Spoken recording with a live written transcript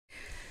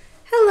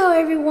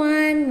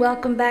everyone,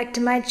 welcome back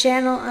to my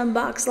channel,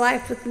 Unbox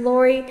Life with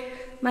Lori,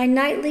 my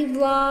nightly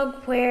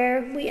vlog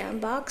where we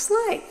unbox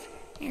life.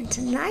 And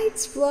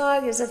tonight's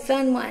vlog is a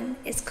fun one.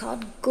 It's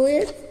called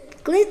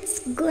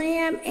Glitz,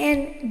 Glam,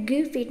 and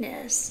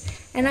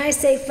Goofiness. And I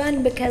say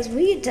fun because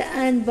we get to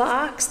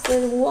unbox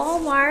the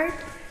Walmart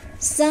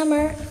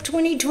Summer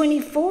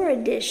 2024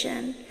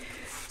 edition.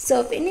 So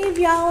if any of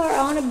y'all are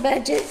on a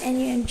budget and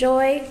you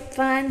enjoy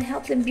fun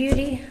health and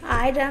beauty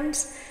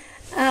items,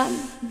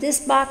 this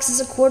box is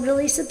a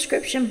quarterly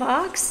subscription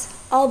box.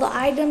 All the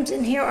items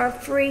in here are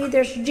free.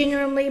 There's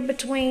generally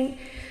between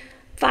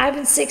 5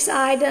 and 6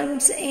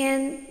 items,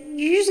 and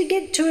you usually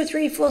get 2 or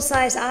 3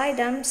 full-size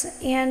items,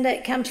 and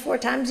it comes 4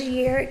 times a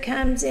year. It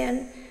comes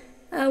in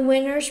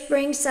winter,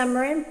 spring,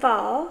 summer, and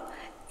fall.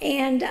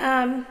 And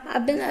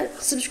I've been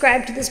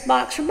subscribed to this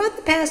box for about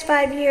the past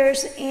 5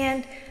 years,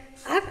 and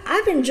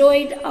I've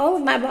enjoyed all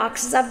of my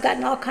boxes. I've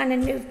gotten all kind of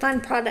new fun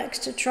products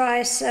to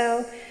try,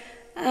 so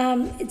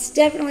it's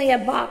definitely a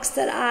box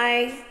that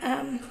I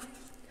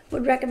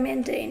would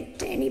recommend to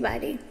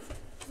anybody.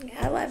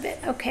 I love it.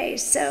 Okay,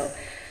 so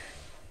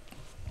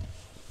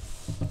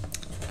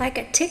like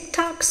a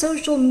TikTok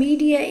social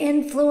media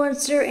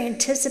influencer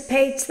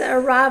anticipates the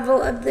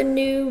arrival of the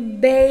new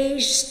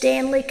beige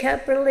Stanley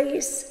Cup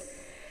release,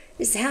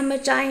 is how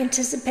much I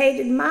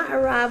anticipated my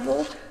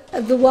arrival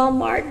of the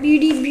Walmart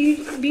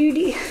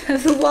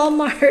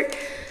Walmart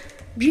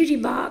Beauty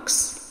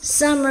Box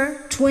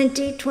Summer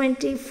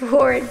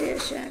 2024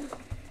 edition.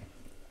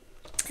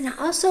 And I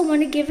also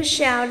want to give a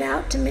shout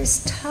out to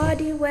Miss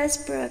Toddy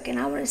Westbrook, and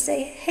I want to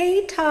say,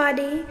 hey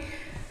Toddy,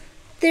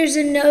 there's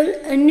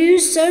a new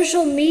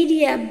social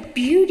media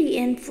beauty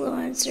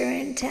influencer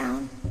in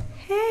town.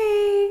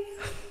 Hey.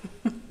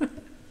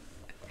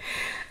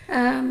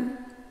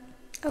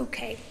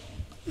 Okay.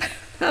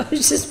 I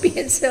was just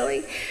being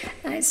silly.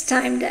 It's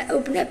time to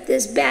open up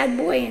this bad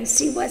boy and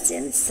see what's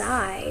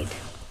inside.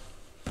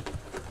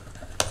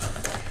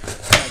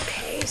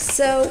 Okay,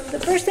 so the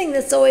first thing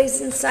that's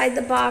always inside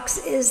the box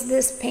is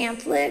this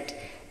pamphlet,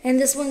 and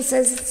this one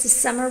says it's a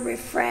summer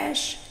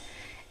refresh.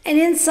 And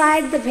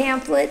inside the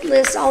pamphlet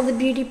lists all the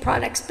beauty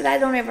products, but I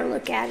don't ever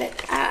look at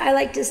it. I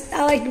like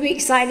to be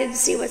excited to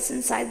see what's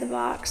inside the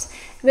box.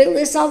 But it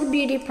lists all the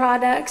beauty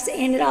products,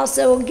 and it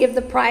also will give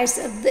the price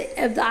of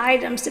the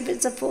items if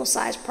it's a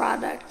full-size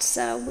product.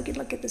 So we can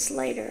look at this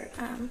later.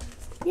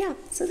 Yeah,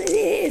 so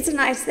it's a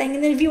nice thing.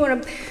 And then if you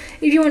want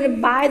to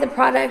buy the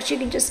products, you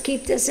can just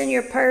keep this in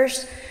your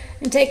purse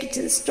and take it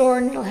to the store,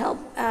 and it'll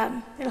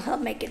help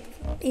make it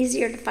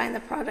easier to find the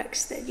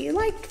products that you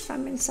like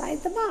from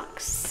inside the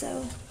box.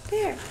 So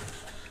there.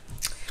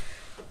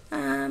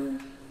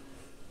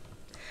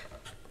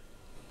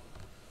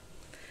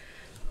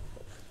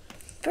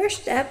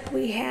 First up,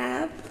 we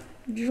have,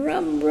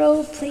 drum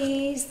roll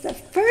please, the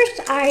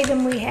first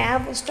item we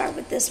have, we'll start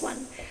with this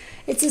one.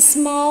 It's a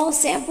small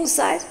sample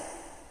size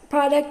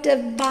product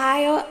of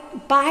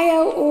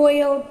Bio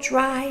Oil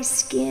Dry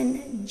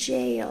Skin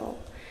Gel.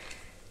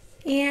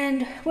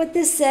 And what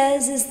this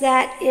says is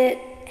that it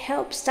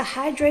helps to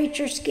hydrate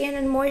your skin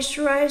and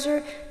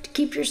moisturizer to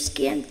keep your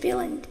skin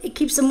feeling, it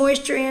keeps the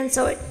moisture in,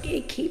 so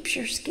it keeps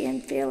your skin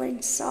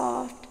feeling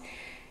soft.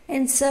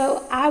 And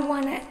so I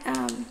want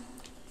to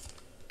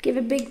give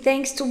a big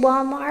thanks to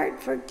Walmart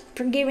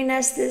for giving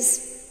us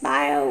this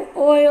Bio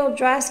Oil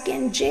Dry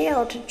Skin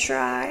Gel to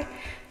try,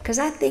 because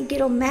I think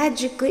it'll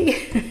magically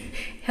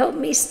help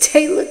me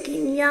stay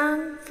looking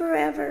young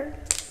forever.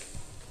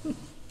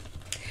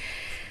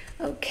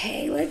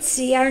 Okay, let's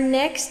see. Our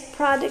next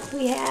product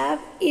we have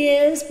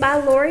is by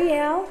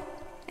L'Oreal,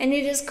 and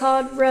it is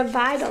called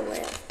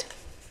Revitalift.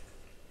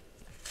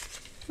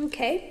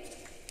 Okay,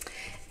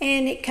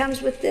 and it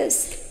comes with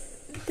this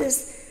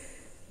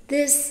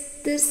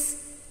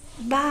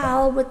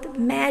vial with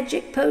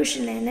magic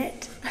potion in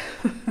it.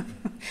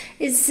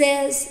 It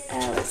says,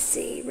 let's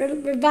see,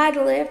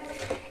 Revitalift.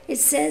 It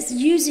says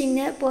using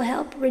it will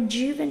help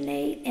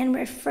rejuvenate and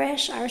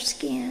refresh our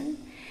skin,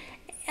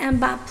 and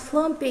by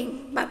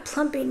plumping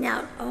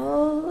out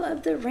all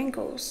of the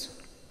wrinkles.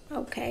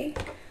 Okay,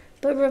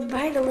 but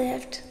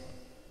Revitalift,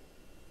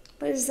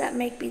 what does that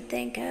make me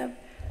think of?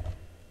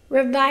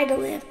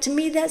 Revitalift, to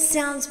me that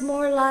sounds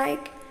more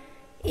like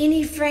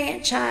any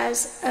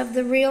franchise of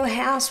the Real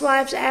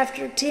Housewives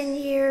after 10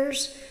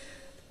 years.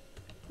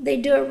 They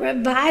do a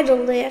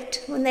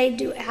Revitalift when they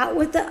do Out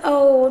with the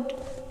Old,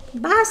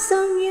 Bye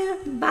Sonia,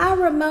 Bye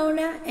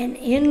Ramona, and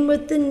In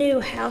with the New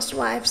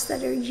Housewives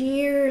that are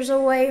years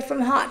away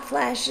from hot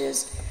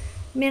flashes,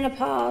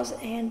 menopause,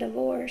 and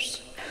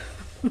divorce.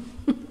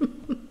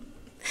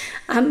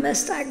 I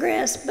must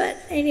digress, but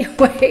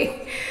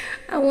anyway,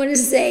 I want to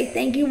say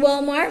thank you,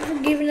 Walmart, for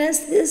giving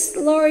us this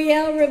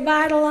L'Oreal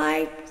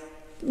Revitalift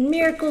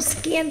Miracle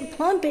Skin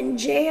Plumping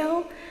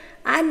Gel.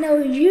 I know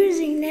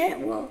using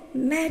it will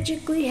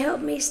magically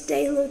help me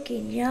stay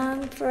looking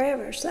young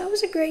forever. So that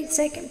was a great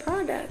second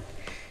product.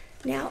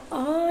 Now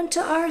on to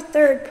our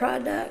third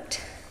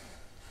product.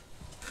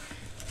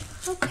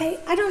 Okay,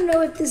 I don't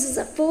know if this is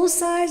a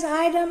full-size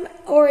item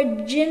or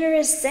a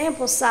generous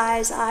sample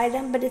size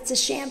item, but it's a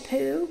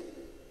shampoo.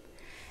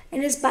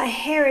 and it's by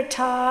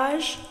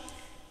Heritage,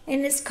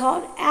 and it's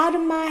called Out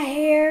of My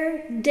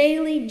Hair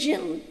Daily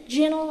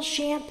Gentle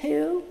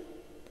Shampoo.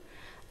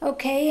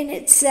 Okay, and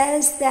it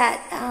says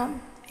that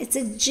it's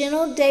a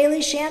gentle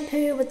daily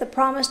shampoo with the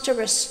promise to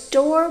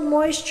restore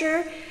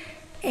moisture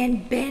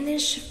and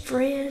banish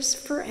frizz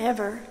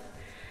forever.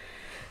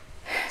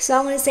 So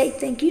I want to say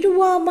thank you to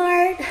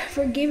Walmart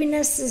for giving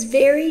us this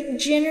very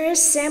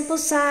generous sample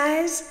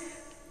size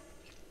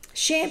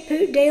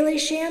daily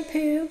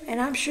shampoo, and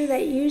I'm sure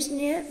that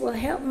using it will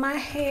help my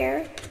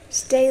hair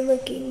stay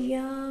looking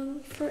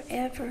young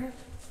forever.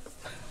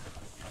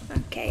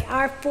 Okay,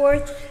 our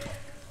fourth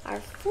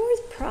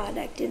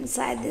product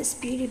inside this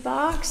beauty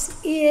box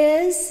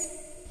is,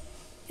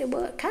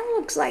 well, it kind of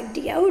looks like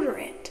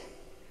deodorant,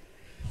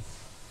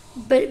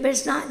 but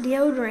it's not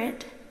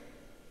deodorant.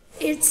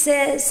 It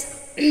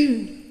says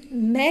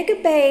Mega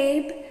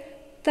Babe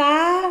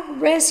Thigh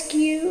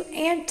Rescue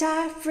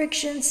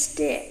Anti-Friction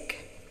Stick.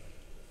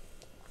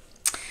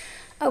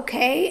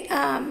 Okay,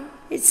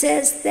 it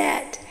says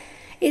that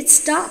it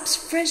stops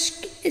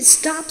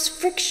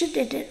friction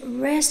and it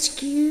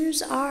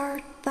rescues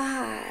our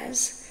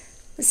thighs.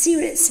 Let's see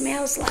what it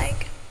smells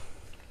like.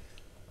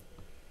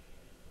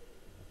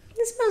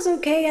 It smells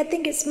okay. I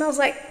think it smells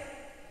like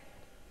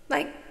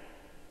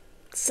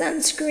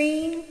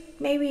sunscreen,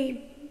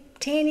 maybe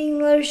tanning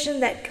lotion,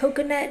 that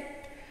coconut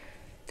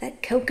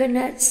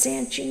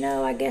scent, you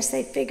know. I guess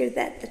they figured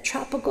that the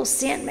tropical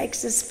scent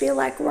makes us feel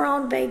like we're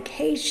on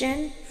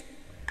vacation.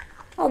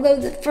 Although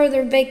the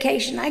further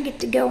vacation I get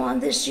to go on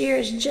this year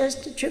is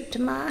just a trip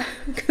to my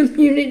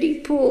community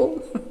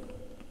pool.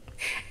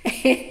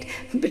 And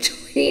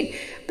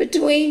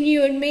between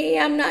you and me,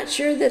 I'm not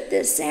sure that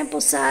this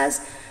sample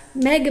size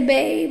Mega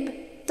Babe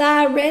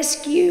Thigh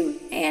Rescue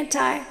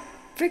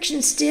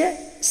Anti-Friction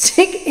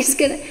Stick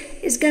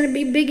is gonna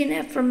be big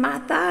enough for my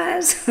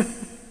thighs.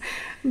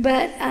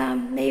 But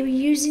maybe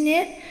using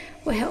it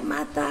will help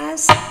my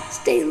thighs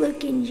stay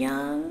looking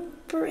young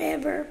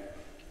forever.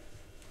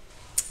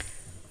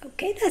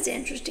 Okay, that's an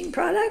interesting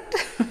product.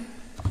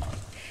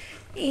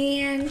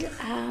 And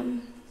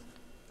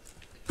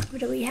what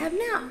do we have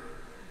now?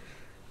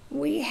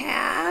 We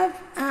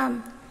have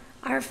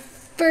our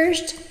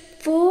first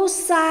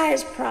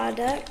full-size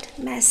product,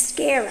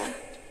 mascara.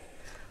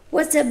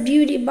 What's a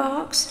beauty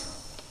box?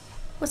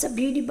 What's a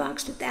beauty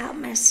box without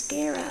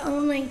mascara?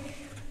 Only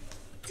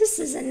this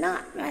is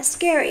not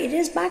mascara. It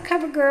is by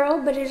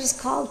CoverGirl, but it is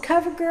called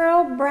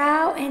CoverGirl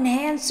Brow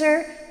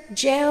Enhancer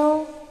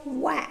Gel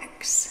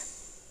Wax.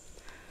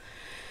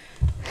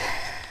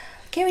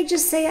 Can we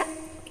just say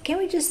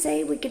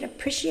we can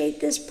appreciate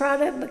this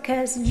product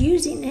because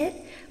using it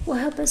will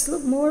help us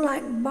look more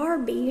like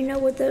Barbie, you know,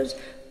 with those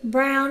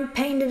brown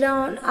painted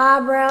on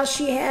eyebrows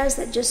she has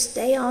that just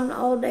stay on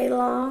all day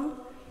long.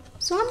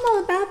 So I'm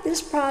all about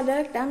this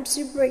product. I'm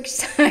super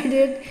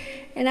excited,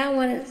 and I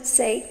want to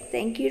say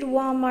thank you to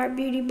Walmart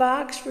Beauty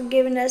Box for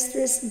giving us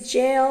this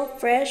Gel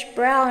Fresh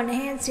Brow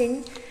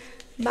Enhancing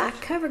by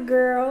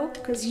CoverGirl,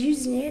 because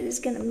using it is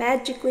going to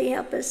magically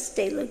help us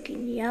stay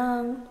looking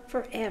young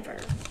forever.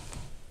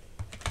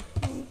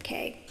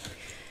 Okay.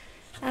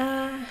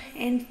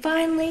 And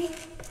finally,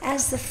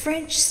 as the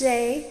French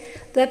say,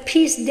 the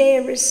pièce de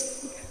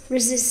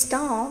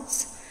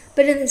résistance.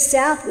 But in the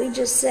South, we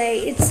just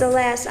say it's the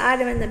last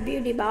item in the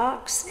beauty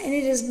box, and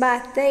it is by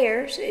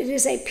Thayers. It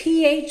is a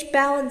pH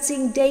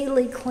balancing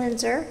daily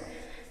cleanser.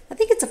 I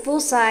think it's a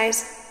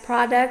full-size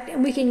product,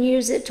 and we can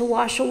use it to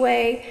wash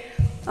away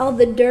all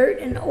the dirt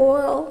and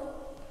oil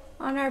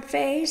on our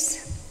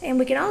face. And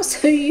we can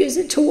also use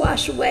it to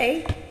wash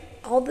away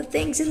all the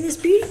things in this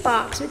beauty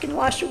box. We can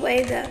wash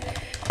away the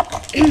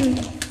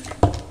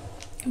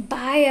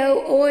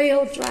Bio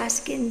Oil Dry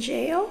Skin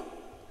Gel.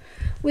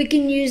 We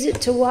can use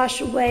it to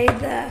wash away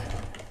the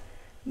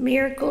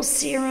Miracle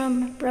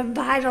Serum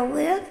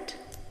Revitalift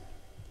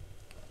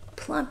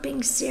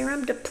Plumping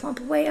Serum to plump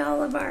away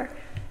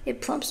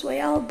it plumps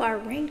away all of our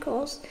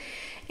wrinkles.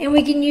 And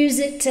we can use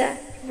it to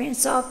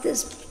rinse off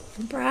this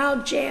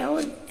brow gel,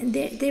 and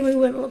then we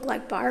wouldn't look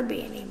like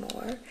Barbie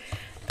anymore.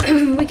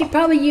 We could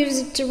probably use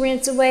it to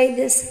rinse away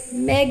this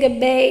Mega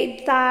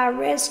Babe Thigh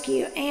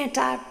Rescue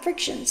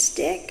Anti-Friction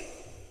Stick.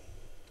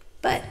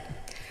 But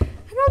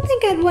I don't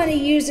think I'd want to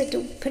use it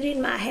to put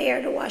in my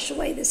hair to wash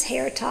away this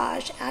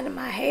Heritage Out of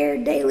My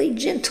Hair Daily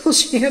Gentle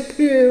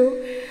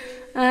Shampoo.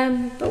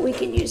 But we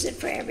can use it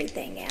for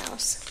everything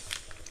else.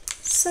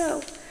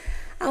 So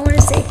I want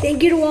to say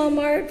thank you to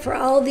Walmart for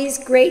all these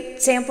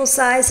great sample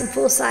size and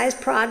full size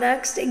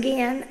products.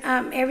 Again,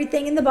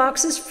 everything in the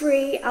box is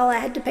free. All I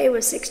had to pay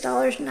was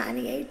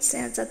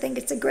 $6.98. I think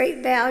it's a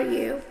great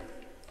value.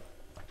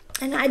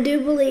 And I do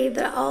believe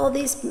that all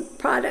these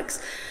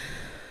products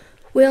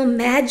will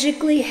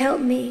magically help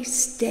me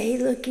stay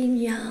looking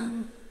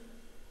young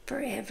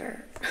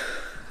forever.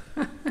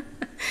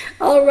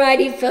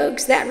 Alrighty,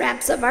 folks, that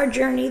wraps up our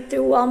journey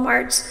through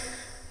Walmart's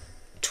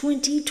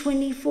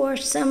 2024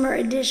 Summer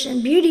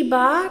Edition Beauty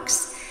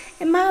Box.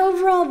 And my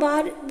overall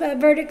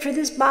verdict for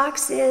this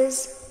box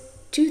is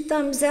 2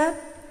 thumbs up,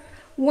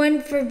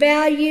 one for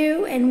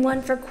value and one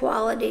for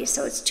quality.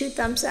 So it's 2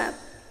 thumbs up.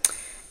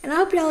 And I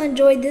hope y'all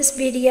enjoyed this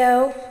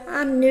video.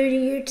 I'm new to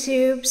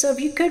YouTube, so if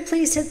you could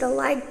please hit the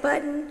like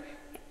button.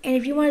 And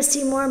if you want to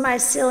see more of my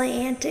silly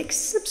antics,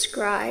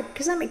 subscribe,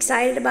 because I'm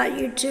excited about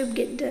YouTube,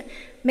 getting to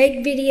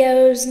make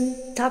videos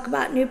and talk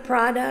about new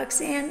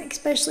products, and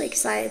especially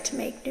excited to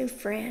make new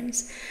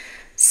friends.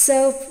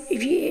 So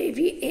if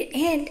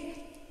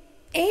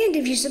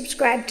you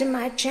subscribe to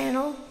my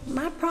channel,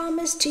 my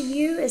promise to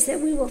you is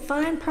that we will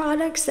find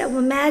products that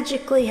will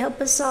magically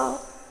help us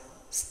all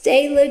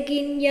stay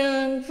looking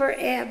young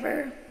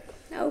forever.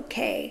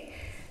 Okay.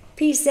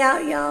 Peace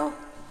out, y'all.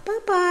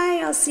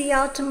 Bye-bye. I'll see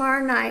y'all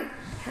tomorrow night.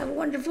 Have a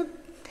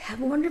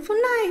wonderful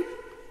night.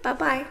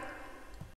 Bye-bye.